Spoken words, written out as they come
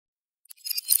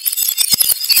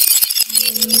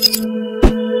I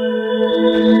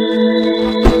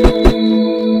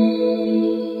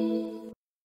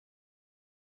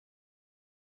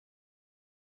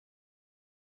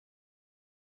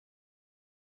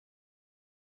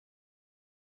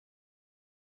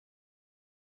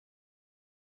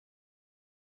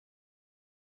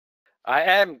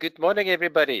am. Good morning,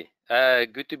 everybody.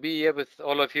 Good to be here with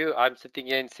all of you. I'm sitting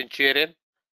here in Centurion,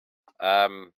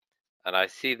 and I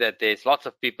see that there's lots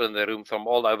of people in the room from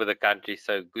all over the country,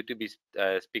 so good to be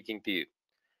speaking to you.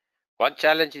 One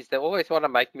challenge is they always want to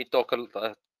make me talk,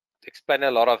 explain a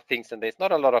lot of things, and there's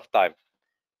not a lot of time.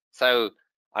 So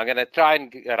I'm going to try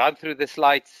and run through the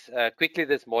slides quickly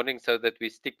this morning so that we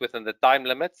stick within the time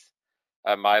limits.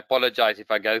 I apologize if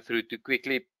I go through too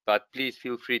quickly, but please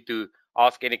feel free to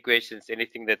ask any questions,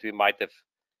 anything that we might have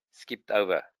skipped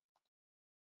over.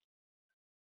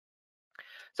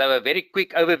 So a very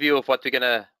quick overview of what we're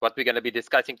gonna be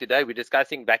discussing today. We're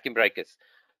discussing vacuum breakers.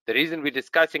 The reason we're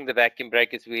discussing the vacuum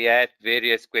breakers, we had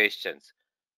various questions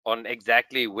on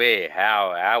exactly where,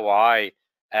 how, why,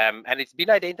 and it's been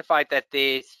identified that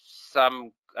there's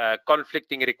some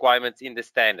conflicting requirements in the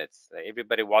standards.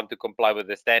 Everybody wants to comply with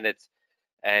the standards.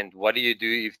 And what do you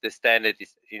do if the standard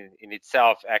is in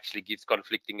itself actually gives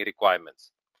conflicting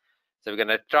requirements? So we're going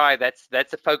to try, that's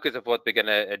the focus of what we're going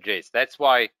to address. That's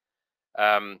why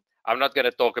I'm not going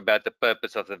to talk about the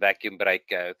purpose of the vacuum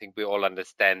breaker. I think we all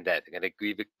understand that. I'm going to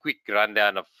give a quick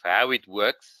rundown of how it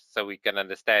works so we can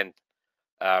understand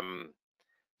the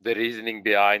reasoning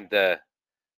behind the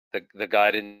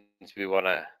guidance we want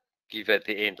to give at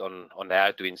the end on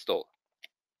how to install.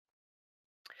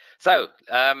 So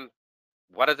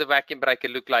what does a vacuum breaker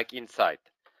look like inside?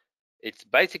 It's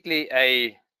basically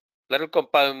a little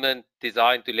component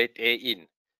designed to let air in.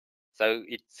 So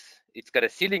it's got a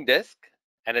sealing disc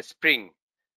and a spring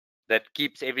that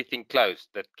keeps everything closed,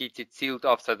 that keeps it sealed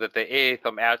off so that the air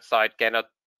from outside cannot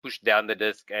push down the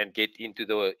disc and get into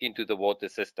the water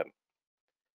system.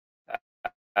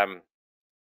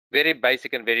 Very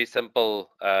basic and very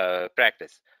simple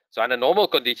practice. So under normal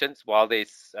conditions, while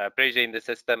there's pressure in the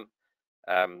system,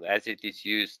 as it is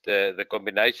used, the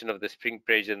combination of the spring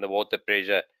pressure and the water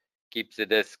pressure keeps the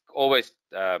disc always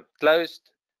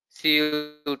closed,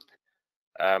 sealed,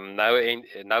 no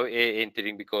air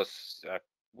entering, because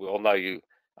we all know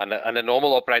under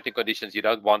normal operating conditions, you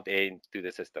don't want air into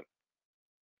the system.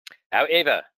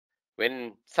 However,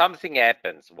 when something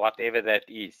happens, whatever that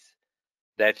is,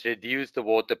 that reduces the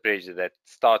water pressure, that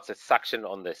starts a suction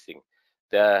on this thing,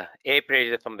 the air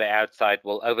pressure from the outside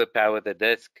will overpower the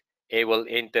disc. Air will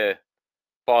enter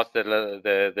past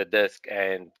the disc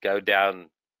and go down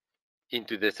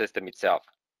into the system itself.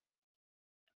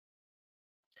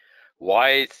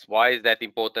 Why is that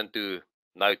important to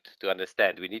note, to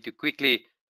understand? We need to quickly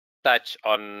touch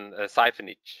on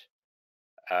siphonage.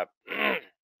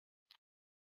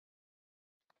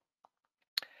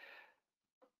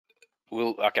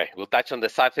 We'll touch on the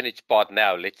siphonage part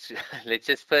now. Let's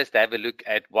just first have a look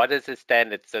at what is the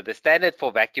standard. So the standard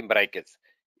for vacuum breakers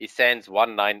is SANS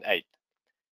 198.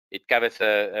 It covers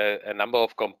a number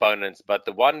of components, but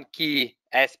the one key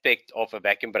aspect of a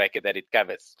vacuum breaker that it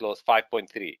covers, clause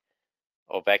 5.3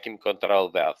 of vacuum control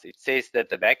valves. It says that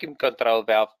the vacuum control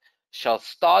valve shall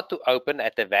start to open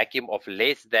at a vacuum of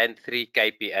less than 3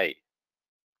 kPa.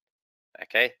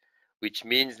 Okay, which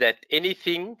means that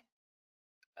anything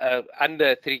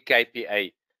under 3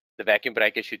 kPa, the vacuum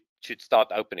breaker should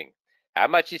start opening. How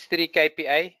much is 3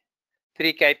 kPa?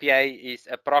 3 kPa is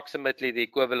approximately the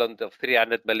equivalent of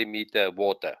 300 millimeter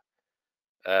water,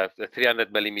 the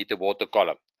 300 millimeter water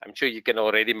column. I'm sure you can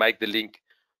already make the link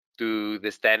to the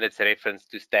standards reference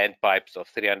to standpipes of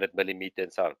 300 millimeter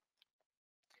and so on.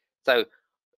 So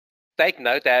take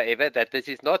note, however, that this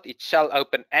is not, it shall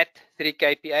open at 3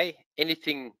 kPa,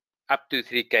 anything up to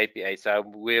 3 kPa. So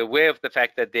we're aware of the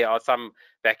fact that there are some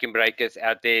vacuum breakers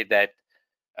out there that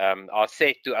are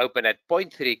set to open at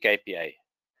 0.3 kPa,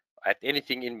 at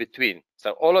anything in between.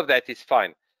 So all of that is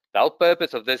fine. The whole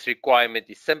purpose of this requirement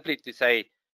is simply to say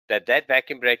that that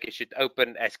vacuum breaker should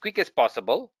open as quick as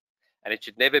possible, and it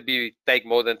should never take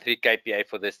more than 3 kPa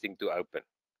for this thing to open.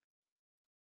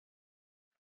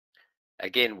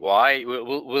 Again, why?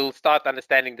 We'll start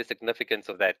understanding the significance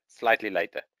of that slightly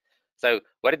later. So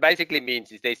what it basically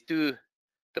means is the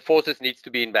forces needs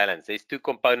to be in balance. There's two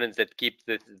components that keep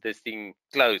this thing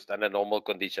closed under normal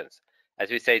conditions. As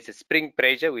we say, it's a spring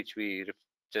pressure, which we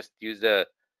just use the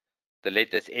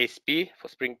letters SP for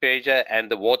spring pressure, and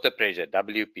the water pressure,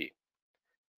 WP.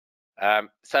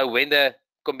 So when the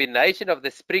combination of the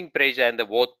spring pressure and the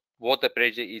water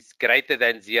pressure is greater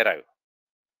than 0,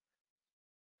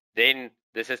 then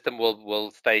the system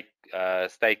will stay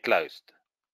closed.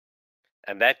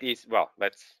 and that is, well,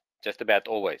 that's just about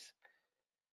always.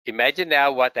 Imagine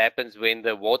now what happens when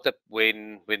the water,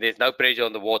 when there's no pressure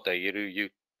on the water. You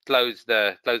close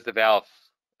the valve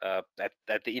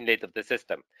at the inlet of the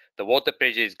system. The water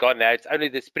pressure is gone now. It's only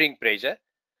the spring pressure.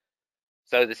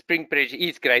 So the spring pressure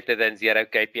is greater than 0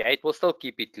 kPa. It will still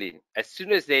keep it clean. As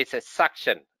soon as there's a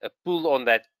suction, a pull on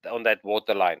that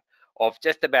water line of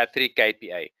just about 3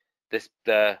 kPa,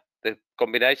 the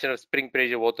combination of spring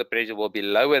pressure, water pressure will be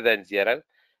lower than 0,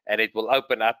 and it will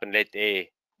open up and let air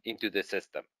into the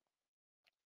system.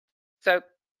 So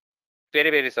very,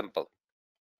 very simple.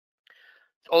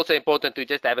 It's also important to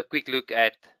just have a quick look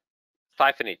at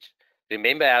siphonage.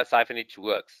 Remember how siphonage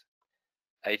works.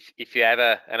 If you have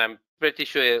and I'm pretty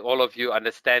sure all of you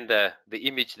understand the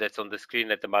image that's on the screen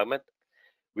at the moment.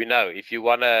 We know if you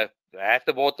want to have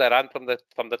the water run from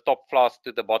the top flask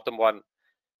to the bottom one,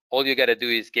 all you got to do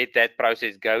is get that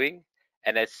process going,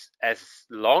 and as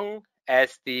long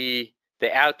as the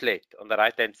outlet on the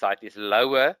right hand side is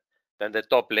lower than the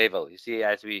top level, you see,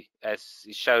 as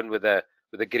is shown with the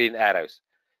green arrows,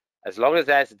 as long as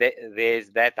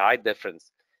there's that height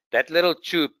difference, that little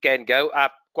tube can go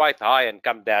up quite high and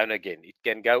come down again. It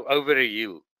can go over a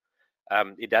hill.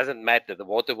 It doesn't matter. The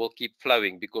water will keep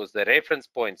flowing because the reference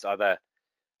points are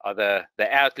the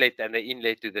outlet and the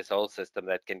inlet to this whole system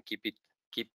that can keep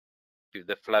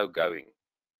the flow going.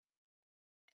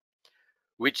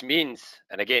 Which means,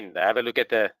 and again, have a look at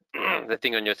the the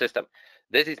thing on your system.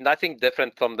 This is nothing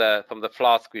different from the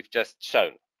flask we've just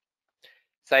shown.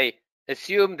 Say,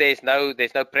 assume there's no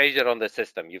pressure on the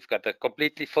system. You've got a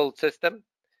completely filled system.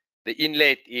 The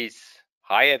inlet is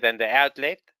higher than the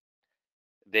outlet,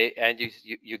 and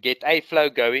you get a flow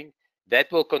going.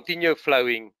 That will continue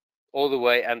flowing all the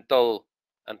way until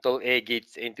air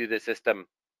gets into the system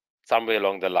somewhere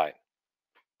along the line.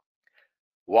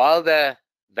 While the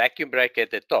vacuum breaker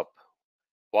at the top,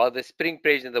 while the spring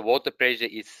pressure and the water pressure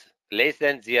is less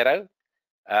than 0,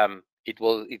 it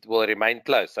will remain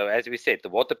closed. So as we said, the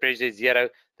water pressure is 0,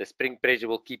 the spring pressure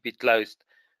will keep it closed.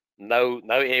 No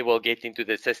air will get into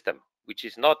the system, which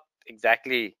is not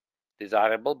exactly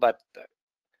desirable, but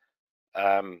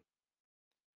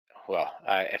well,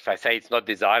 if I say it's not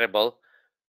desirable,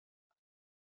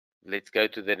 let's go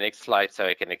to the next slide so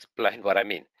I can explain what I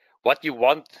mean. What you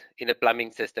want in a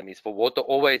plumbing system is for water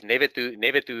always never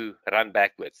to run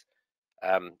backwards.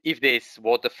 If there's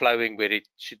water flowing where it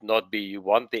should not be, you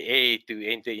want the air to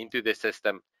enter into the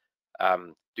system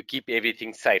to keep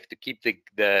everything safe, to keep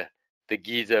the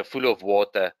geyser full of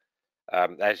water.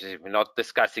 As we're not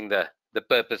discussing the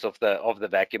purpose of the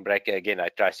vacuum breaker again, I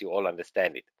trust you all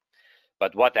understand it.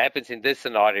 But what happens in this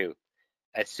scenario,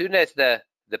 as soon as the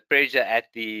pressure at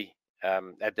the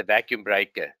vacuum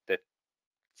breaker, the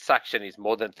suction is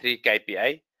more than 3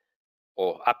 kPa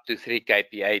or up to 3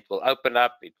 kPa, it will open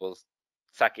up, it will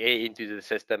suck air into the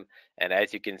system, and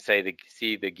as you can see,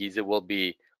 the geyser will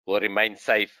remain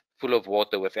safe, full of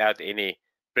water without any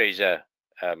pressure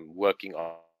working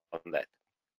on that.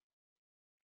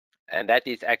 And that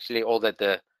is actually all that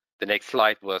the next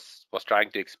slide was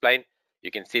trying to explain. You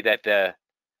can see that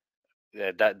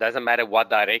that doesn't matter what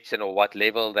direction or what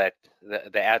level that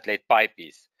the outlet pipe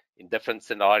is. In different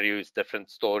scenarios,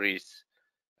 different stories,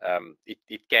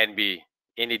 it can be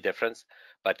any difference.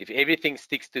 But if everything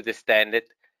sticks to the standard,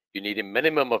 you need a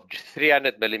minimum of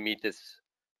 300 millimeters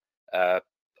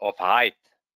of height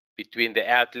between the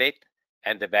outlet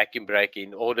and the vacuum breaker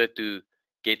in order to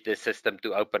get the system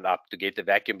to open up, to get the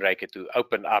vacuum breaker to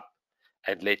open up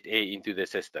and let air into the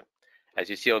system. As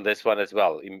you see on this one as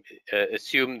well,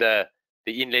 assume the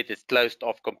inlet is closed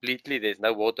off completely, there's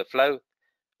no water flow.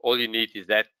 All you need is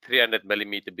that 300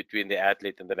 millimeter between the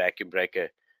outlet and the vacuum breaker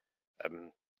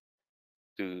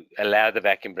to allow the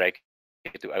vacuum breaker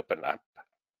to open up.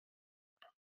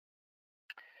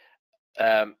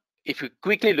 If we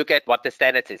quickly look at what the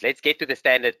standard says, let's get to the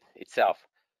standard itself.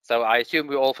 So I assume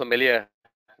we're all familiar.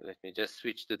 Let me just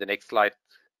switch to the next slide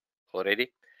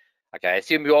already. Okay, I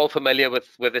assume you're all familiar with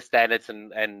the standards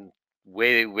and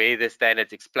where the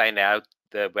standards explain how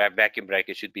the vacuum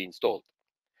breaker should be installed.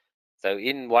 So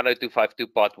in 10252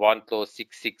 part 1, clause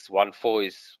 6614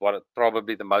 is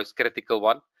probably the most critical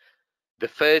one. The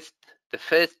first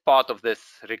part of this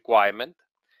requirement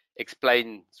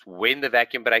explains when the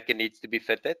vacuum breaker needs to be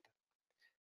fitted,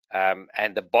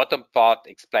 and the bottom part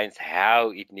explains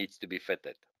how it needs to be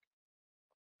fitted.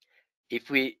 If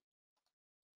we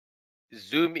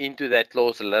zoom into that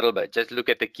clause a little bit, just look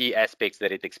at the key aspects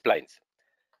that it explains.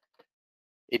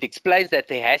 It explains that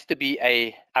there has to be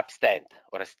a upstand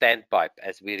or a standpipe,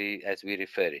 as we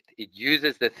refer it. It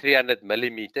uses the 300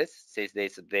 millimeters. Says there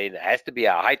has to be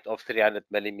a height of 300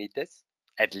 millimeters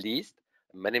at least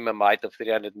minimum height of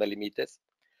 300 millimeters.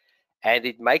 And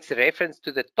it makes reference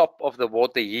to the top of the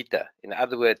water heater. In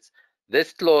other words,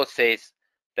 this clause says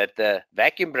that the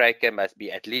vacuum breaker must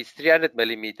be at least 300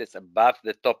 millimeters above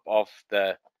the top of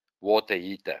the water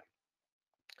heater.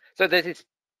 So this is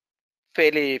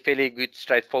fairly good,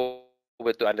 straightforward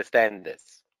to understand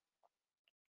this.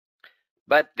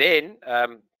 But then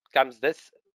comes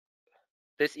this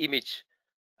image.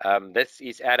 This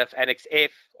is out of Annex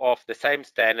F of the same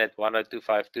standard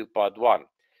 10252 Part 1,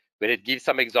 where it gives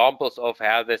some examples of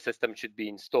how the system should be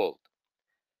installed.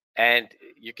 And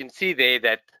you can see there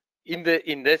that in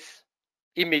this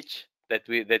image that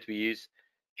we use,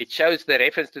 it shows the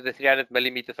reference to the 300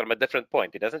 millimeter from a different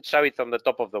point. It doesn't show it from the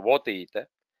top of the water heater.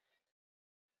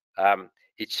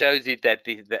 It shows it that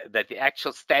the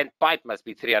actual stand pipe must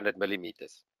be 300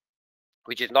 millimeters,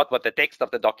 which is not what the text of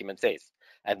the document says.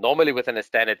 And normally within a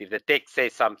standard, if the text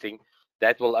says something,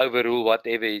 that will overrule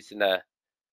whatever is in a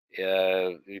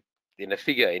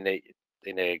figure,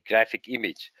 in a graphic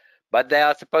image. But they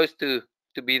are supposed to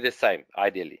be the same,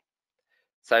 ideally.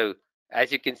 So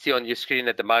as you can see on your screen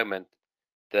at the moment,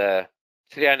 the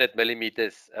 300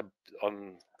 millimeters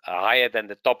on higher than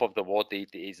the top of the water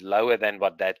heater is lower than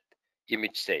what that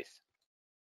image says.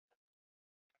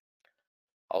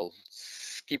 I'll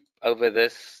skip over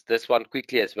this one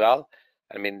quickly as well.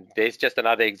 I mean, there's just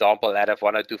another example out of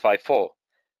 10254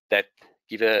 that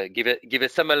give a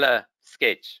similar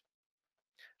sketch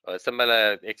or a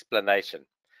similar explanation.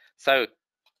 So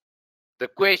the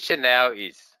question now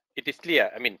is, it is clear.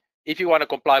 I mean, if you want to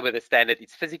comply with the standard,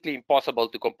 it's physically impossible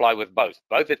to comply with both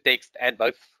the text and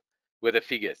both with the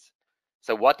figures.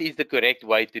 So what is the correct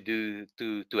way to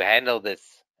handle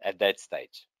this at that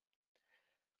stage?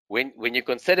 When you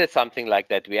consider something like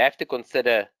that, we have to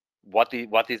consider what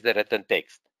is the written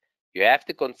text. You have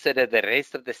to consider the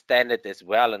rest of the standard as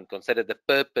well and consider the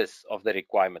purpose of the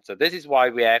requirement. So this is why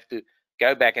we have to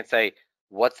go back and say,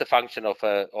 what's the function of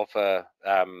a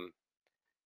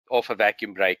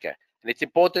vacuum breaker? And it's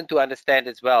important to understand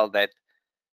as well that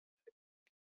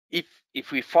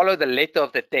if we follow the letter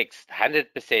of the text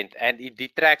 100% and it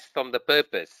detracts from the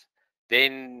purpose,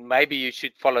 then maybe you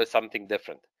should follow something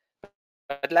different.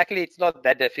 But luckily, it's not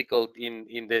that difficult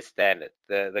in this standard.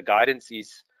 The guidance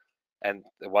is, and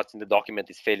what's in the document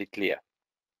is fairly clear.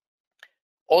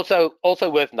 Also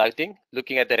worth noting,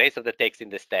 looking at the rest of the text in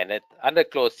the standard, under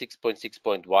clause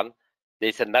 6.6.1,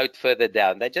 there's a note further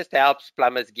down that just helps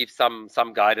plumbers give some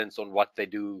guidance on what they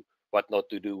do, what not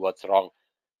to do, what's wrong.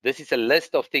 This is a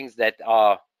list of things that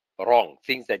are wrong,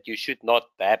 things that you should not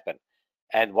happen.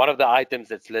 And one of the items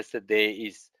that's listed there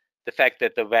is the fact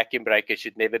that the vacuum breaker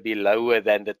should never be lower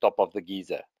than the top of the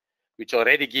geyser, which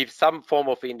already gives some form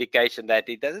of indication that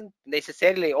it doesn't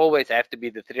necessarily always have to be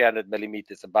the 300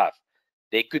 millimeters above.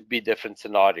 There could be different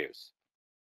scenarios.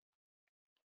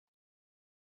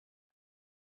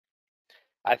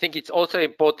 I think it's also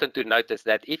important to notice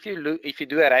that if you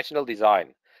do a rational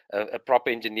design, a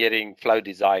proper engineering flow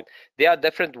design, there are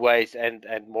different ways and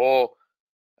more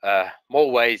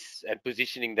ways and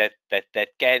positioning that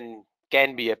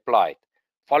can be applied.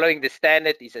 Following the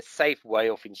standard is a safe way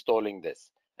of installing this,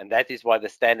 and that is why the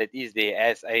standard is there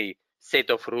as a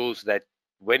set of rules that,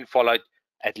 when followed,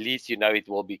 at least you know it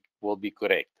will be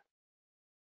correct.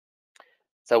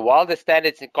 So while the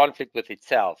standard is in conflict with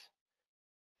itself,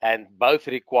 and both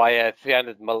require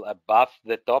 300 mil above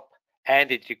the top,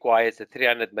 and it requires a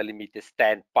 300 millimeter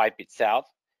stand pipe itself,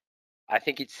 I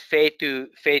think it's fair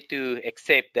to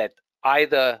accept that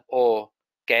either or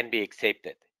can be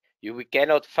accepted. We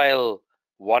cannot fail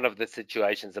one of the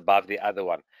situations above the other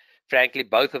one. Frankly,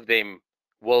 both of them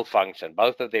will function.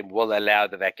 Both of them will allow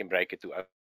the vacuum breaker to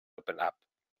open up.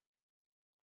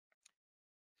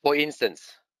 For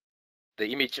instance, the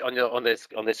image on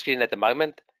the screen at the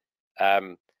moment,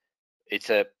 it's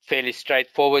a fairly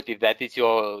straightforward. If that is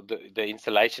the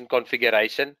installation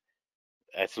configuration,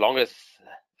 as long as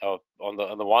on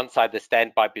the one side the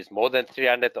standpipe is more than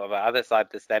 300, on the other side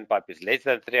the standpipe is less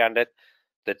than 300,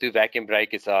 the two vacuum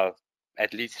breakers are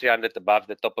at least 300 above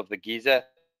the top of the geyser,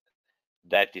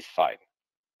 that is fine.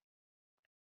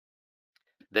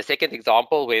 The second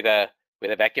example, where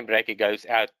the vacuum breaker goes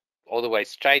out all the way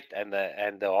straight and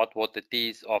the hot water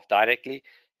tees off directly,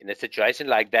 in a situation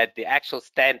like that, the actual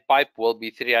standpipe will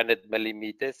be 300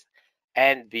 millimeters,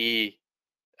 and the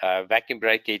vacuum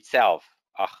breaker itself,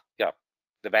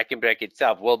 the vacuum breaker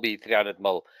itself will be 300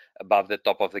 mil above the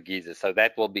top of the geyser. So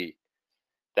that will be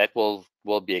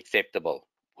acceptable.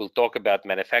 We'll talk about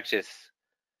manufacturer's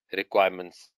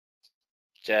requirements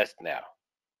just now.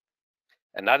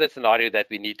 Another scenario that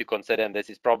we need to consider, and this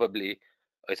is probably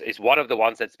is one of the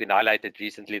ones that's been highlighted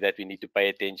recently that we need to pay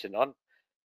attention on,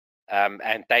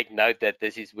 And take note that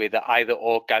this is where the either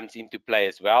or comes into play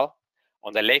as well.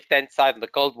 On the left-hand side, on the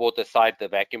cold water side, the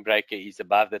vacuum breaker is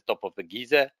above the top of the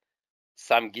geyser.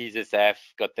 Some geysers have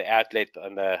got the outlet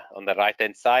on the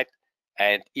right-hand side.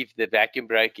 And if the vacuum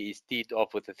breaker is teed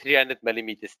off with a 300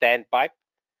 millimeter standpipe,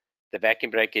 the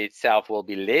vacuum breaker itself will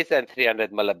be less than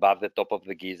 300 mil above the top of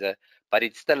the geyser, but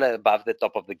it's still above the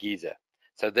top of the geyser.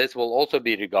 So this will also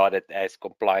be regarded as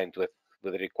compliant with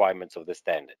the requirements of the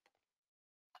standard.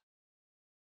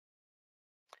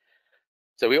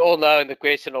 So we all know, and the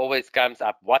question always comes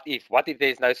up: what if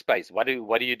there's no space? What do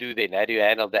you do then? How do you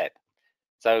handle that?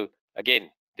 So again,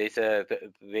 there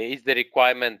is the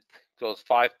requirement clause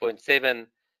 5.7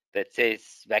 that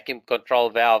says vacuum control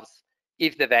valves.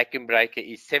 If the vacuum breaker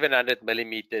is 700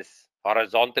 millimeters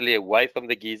horizontally away from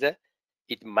the geyser,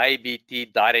 it may be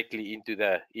teed directly into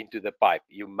the pipe.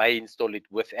 You may install it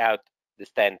without the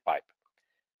standpipe.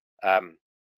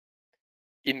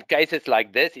 In cases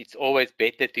like this, it's always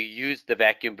better to use the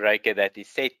vacuum breaker that is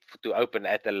set to open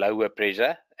at a lower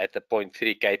pressure, at the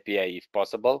 0.3 kPa if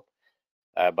possible.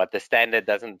 But the standard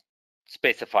doesn't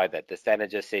specify that. The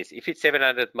standard just says if it's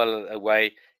 700 mil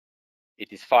away,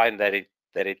 it is fine that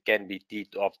it can be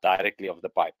teed off directly off the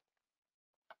pipe.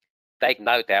 Take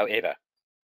note, however,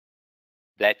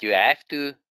 that you have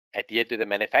to adhere to the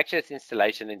manufacturer's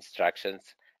installation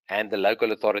instructions and the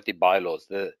local authority bylaws.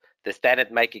 The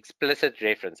standard make explicit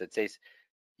reference. It says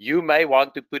you may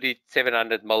want to put it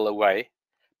 700 mil away,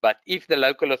 but if the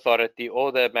local authority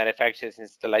or the manufacturer's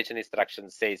installation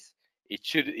instruction says it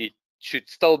should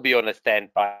still be on a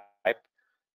standpipe,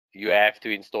 you have to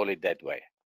install it that way.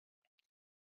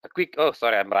 A quick, oh,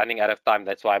 sorry, I'm running out of time.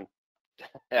 That's why I'm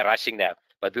rushing now,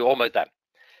 but we're almost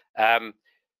done.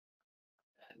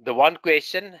 The one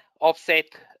question, offset,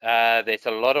 there's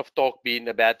a lot of talk being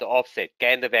about the offset.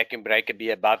 Can the vacuum breaker be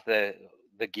above the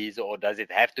geyser, or does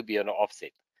it have to be on an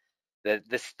offset?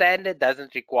 The standard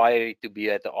doesn't require it to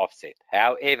be at the offset.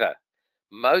 However,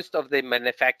 most of the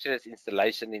manufacturer's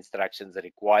installation instructions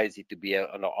requires it to be on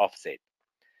an offset.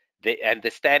 And the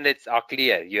standards are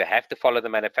clear. You have to follow the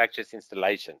manufacturer's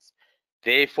installations.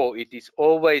 Therefore, it is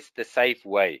always the safe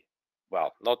way.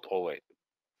 Well, not always.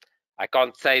 I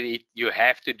can't say that you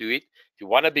have to do it. If you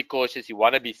want to be cautious, you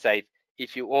want to be safe,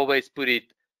 if you always put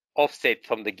it offset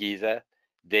from the geyser,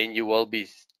 then you will be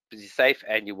safe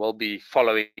and you will be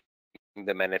following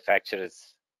the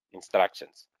manufacturer's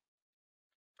instructions.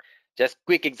 Just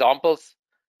quick examples.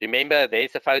 Remember,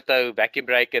 there's a photo, vacuum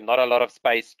breaker, not a lot of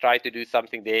space. Try to do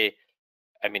something there.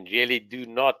 I mean, really do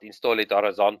not install it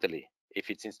horizontally. If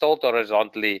it's installed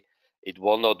horizontally, it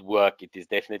will not work. It is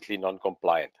definitely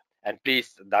non-compliant. And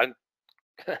please don't.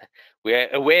 We're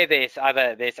aware there's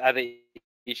other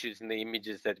issues in the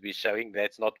images that we're showing.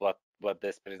 That's not what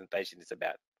this presentation is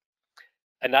about.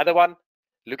 Another one.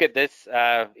 Look at this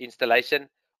installation.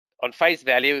 On face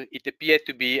value, it appeared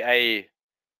to be a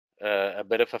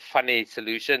bit of a funny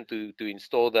solution to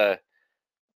install the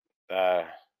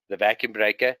vacuum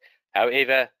breaker.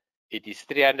 However, it is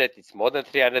 300. It's more than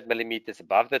 300 millimeters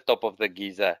above the top of the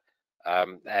geyser,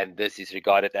 and this is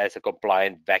regarded as a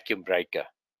compliant vacuum breaker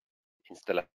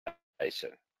installation.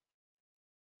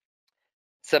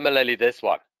 Similarly, this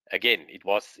one, again, it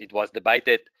was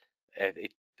debated.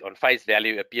 It on face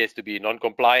value appears to be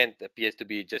non-compliant, appears to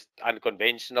be just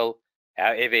unconventional.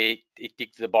 However, it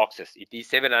ticks the boxes. It is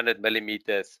 700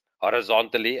 millimeters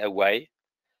horizontally away,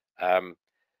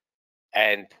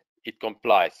 and it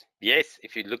complies. Yes,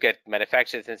 if you look at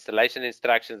manufacturer's installation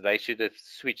instructions, they should have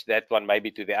switched that one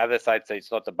maybe to the other side, so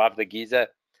it's not above the geyser.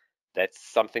 That's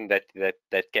something that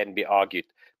can be argued,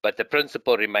 but the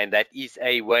principle remains. That is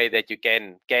a way that you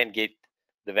can get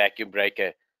the vacuum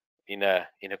breaker in a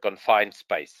confined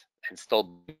space and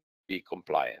still be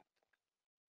compliant.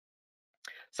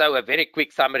 So a very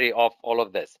quick summary of all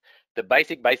of this. The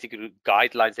basic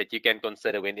guidelines that you can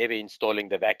consider whenever installing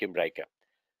the vacuum breaker.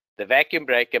 The vacuum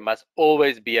breaker must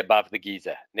always be above the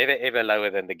geyser, never ever lower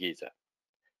than the geyser.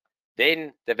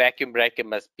 Then the vacuum breaker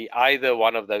must be either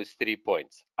one of those 3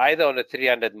 points, either on a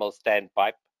 300 mil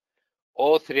standpipe,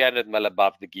 or 300 mil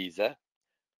above the geyser,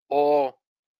 or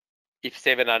if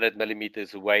 700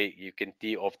 millimeters away, you can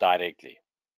tee off directly.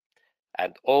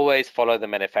 And always follow the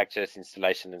manufacturer's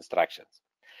installation instructions.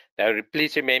 Now,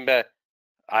 please remember,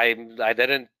 I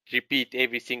didn't repeat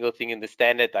every single thing in the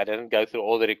standard. I didn't go through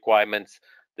all the requirements.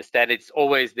 The standard is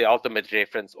always the ultimate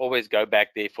reference. Always go back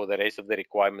there for the rest of the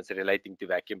requirements relating to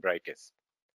vacuum breakers.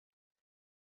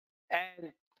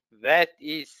 And that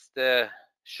is the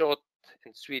short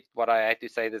and sweet what I had to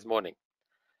say this morning.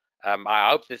 I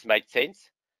hope this made sense.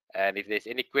 And if there's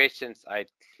any questions,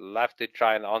 I'd love to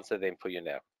try and answer them for you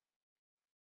now.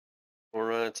 All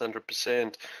right,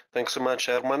 100%. Thanks so much,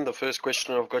 Herman. The first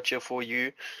question I've got here for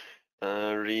you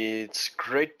reads,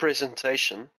 great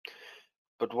presentation,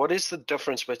 but what is the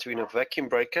difference between a vacuum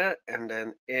breaker and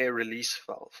an air release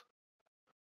valve?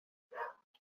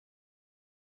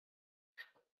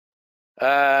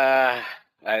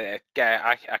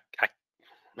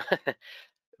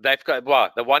 They've got,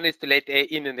 well, the one is to let air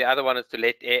in and the other one is to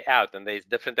let air out, and there's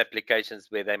different applications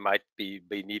where they might be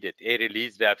needed. Air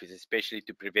release valve is especially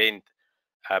to prevent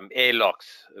air locks,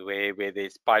 where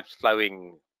there's pipes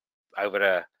flowing over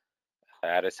a,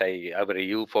 how to say, over a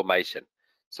U formation.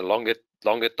 It's a longer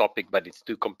topic, but it's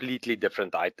two completely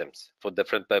different items for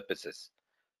different purposes.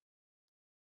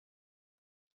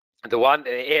 The one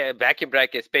air vacuum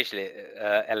breaker especially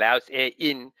allows air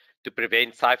in to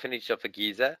prevent siphonage of a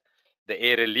geyser. The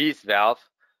air release valve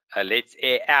lets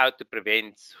air out to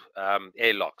prevent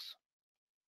air locks.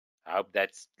 I hope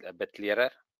that's a bit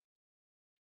clearer.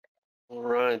 All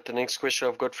right, the next question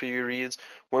I've got for you reads,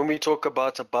 when we talk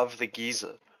about above the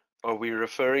geyser, are we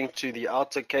referring to the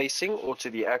outer casing or to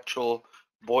the actual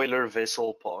boiler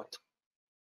vessel part?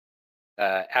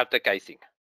 Outer casing.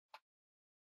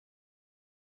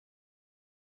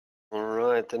 All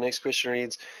right, the next question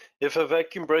reads, if a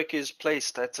vacuum breaker is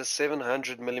placed at a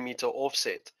 700mm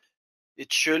offset,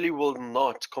 it surely will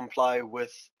not comply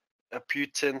with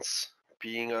apputance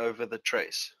being over the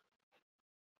trace.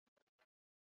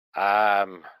 I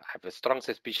have a strong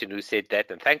suspicion who said that,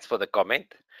 and thanks for the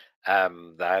comment.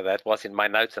 That was in my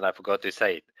notes and I forgot to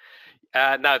say it.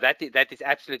 No, that is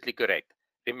absolutely correct.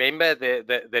 Remember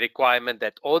the requirement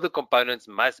that all the components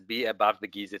must be above the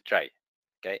geyser tray.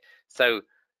 Okay, so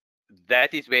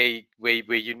that is where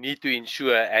you need to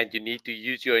ensure, and you need to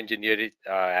use your engineering,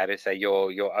 how to say,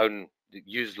 your own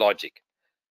use logic.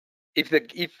 If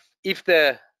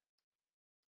the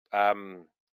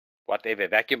whatever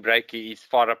vacuum breaker is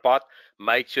far apart,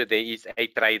 make sure there is a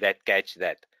tray that catch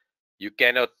that. You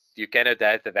cannot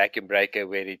have the vacuum breaker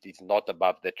where it is not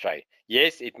above the tray.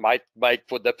 Yes, it might make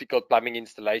for difficult plumbing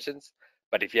installations,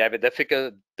 but if you have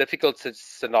a difficult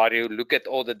scenario, look at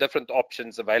all the different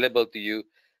options available to you,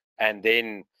 and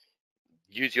then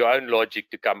use your own logic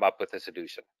to come up with a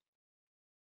solution.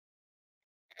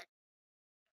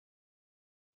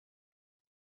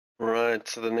 Right,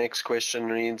 so the next question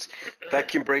reads,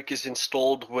 vacuum breakers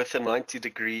installed with a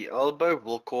 90-degree elbow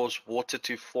will cause water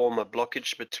to form a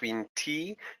blockage between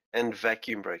T and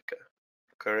vacuum breaker,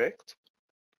 correct?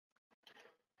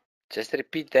 Just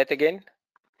repeat that again.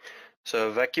 So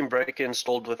a vacuum breaker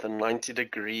installed with a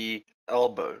 90-degree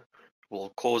elbow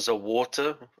will cause a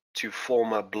water to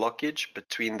form a blockage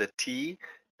between the T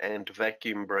and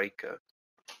vacuum breaker.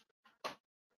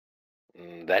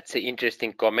 That's an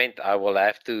interesting comment. I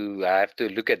have to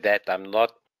look at that. I'm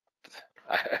not.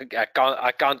 I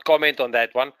can't comment on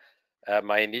that one.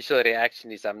 My initial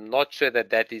reaction is I'm not sure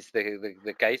that is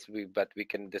the case. But we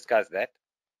can discuss that.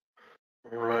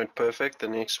 All right, perfect. The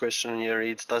next question here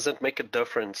reads, does it make a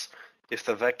difference if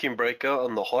the vacuum breaker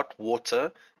on the hot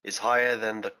water is higher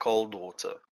than the cold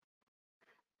water?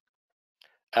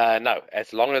 No,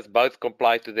 as long as both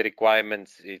comply to the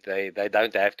requirements, they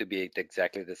don't have to be at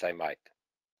exactly the same height.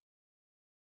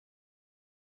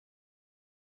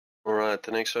 All right,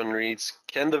 the next one reads,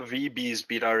 can the VBs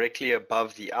be directly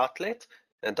above the outlet?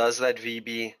 And does that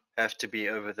VB have to be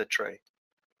over the tray?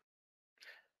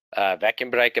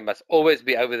 Vacuum breaker must always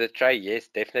be over the tray. Yes,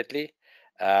 definitely.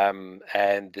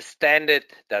 And the standard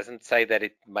doesn't say that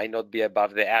it may not be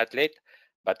above the outlet,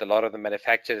 but a lot of the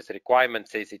manufacturer's requirement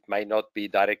says it may not be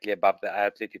directly above the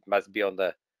outlet. It must be on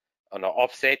an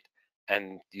offset,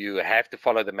 and you have to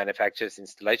follow the manufacturer's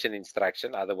installation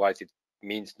instruction. Otherwise, it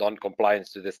means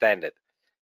non-compliance to the standard.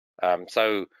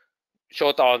 So,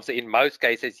 short answer: in most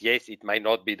cases, yes, it may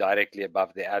not be directly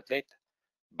above the outlet,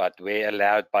 but where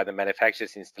allowed by the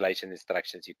manufacturer's installation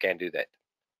instructions, you can do that.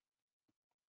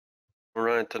 All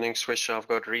right, the next question I've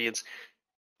got reads,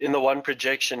 in the one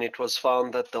projection, it was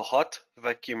found that the hot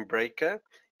vacuum breaker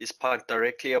is parked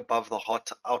directly above the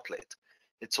hot outlet.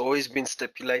 It's always been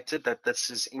stipulated that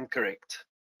this is incorrect.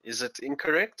 Is it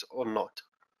incorrect or not?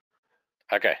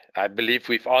 Okay, I believe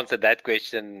we've answered that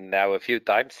question now a few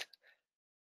times.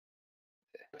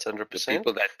 It's 100%. The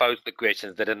people that posed the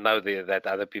questions didn't know that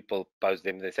other people posed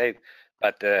them. They say,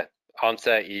 but the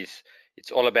answer is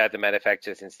it's all about the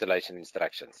manufacturer's installation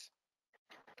instructions.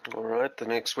 All right, the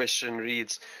next question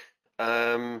reads,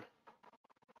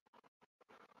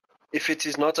 if it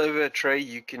is not over a tray,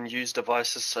 you can use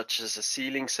devices such as a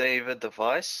ceiling saver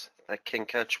device that can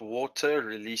catch water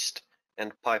released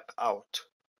and pipe out.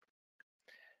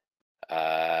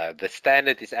 The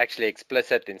standard is actually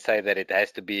explicit in say that it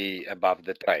has to be above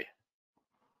the tray.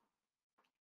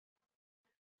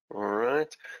 All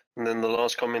right. And then the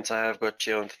last comment I have got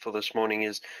here for this morning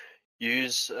is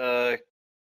use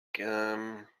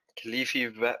leafy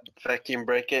vacuum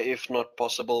breaker if not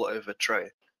possible over tray.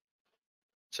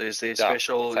 So is there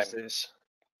special, is this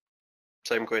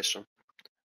same question?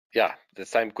 Yeah, the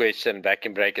same question.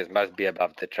 Vacuum breakers must be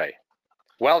above the tray.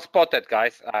 Well spotted,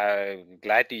 guys. I'm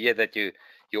glad to hear that you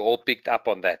all picked up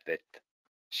on that. That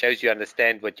shows you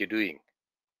understand what you're doing.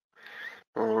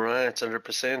 All right,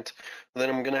 100%. Then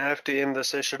I'm going to have to end the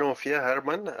session off here.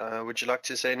 Herman, would you like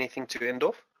to say anything to end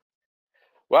off?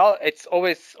 Well, it's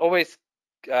always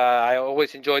I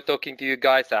always enjoy talking to you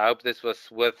guys. I hope this was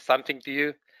worth something to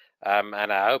you,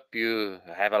 and I hope you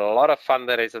have a lot of fun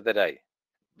the rest of the day.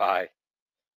 Bye.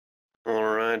 All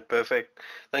right, perfect.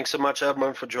 Thanks so much,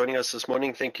 Herman, for joining us this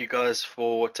morning. Thank you guys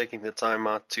for taking the time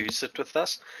out to sit with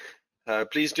us.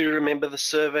 Please do remember the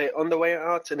survey on the way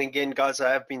out. And again, guys,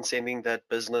 I have been sending that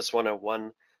Business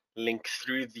 101 link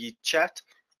through the chat.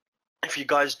 If you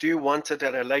guys do want it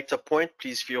at a later point,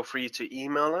 please feel free to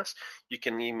email us. You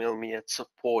can email me at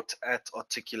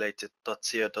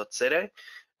support@articulated.co.za,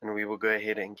 and we will go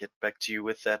ahead and get back to you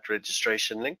with that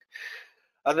registration link.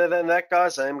 Other than that,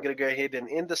 guys, I am going to go ahead and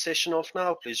end the session off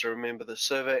now. Please remember the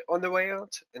survey on the way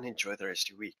out and enjoy the rest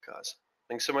of your week, guys.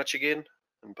 Thanks so much again,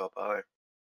 and bye-bye.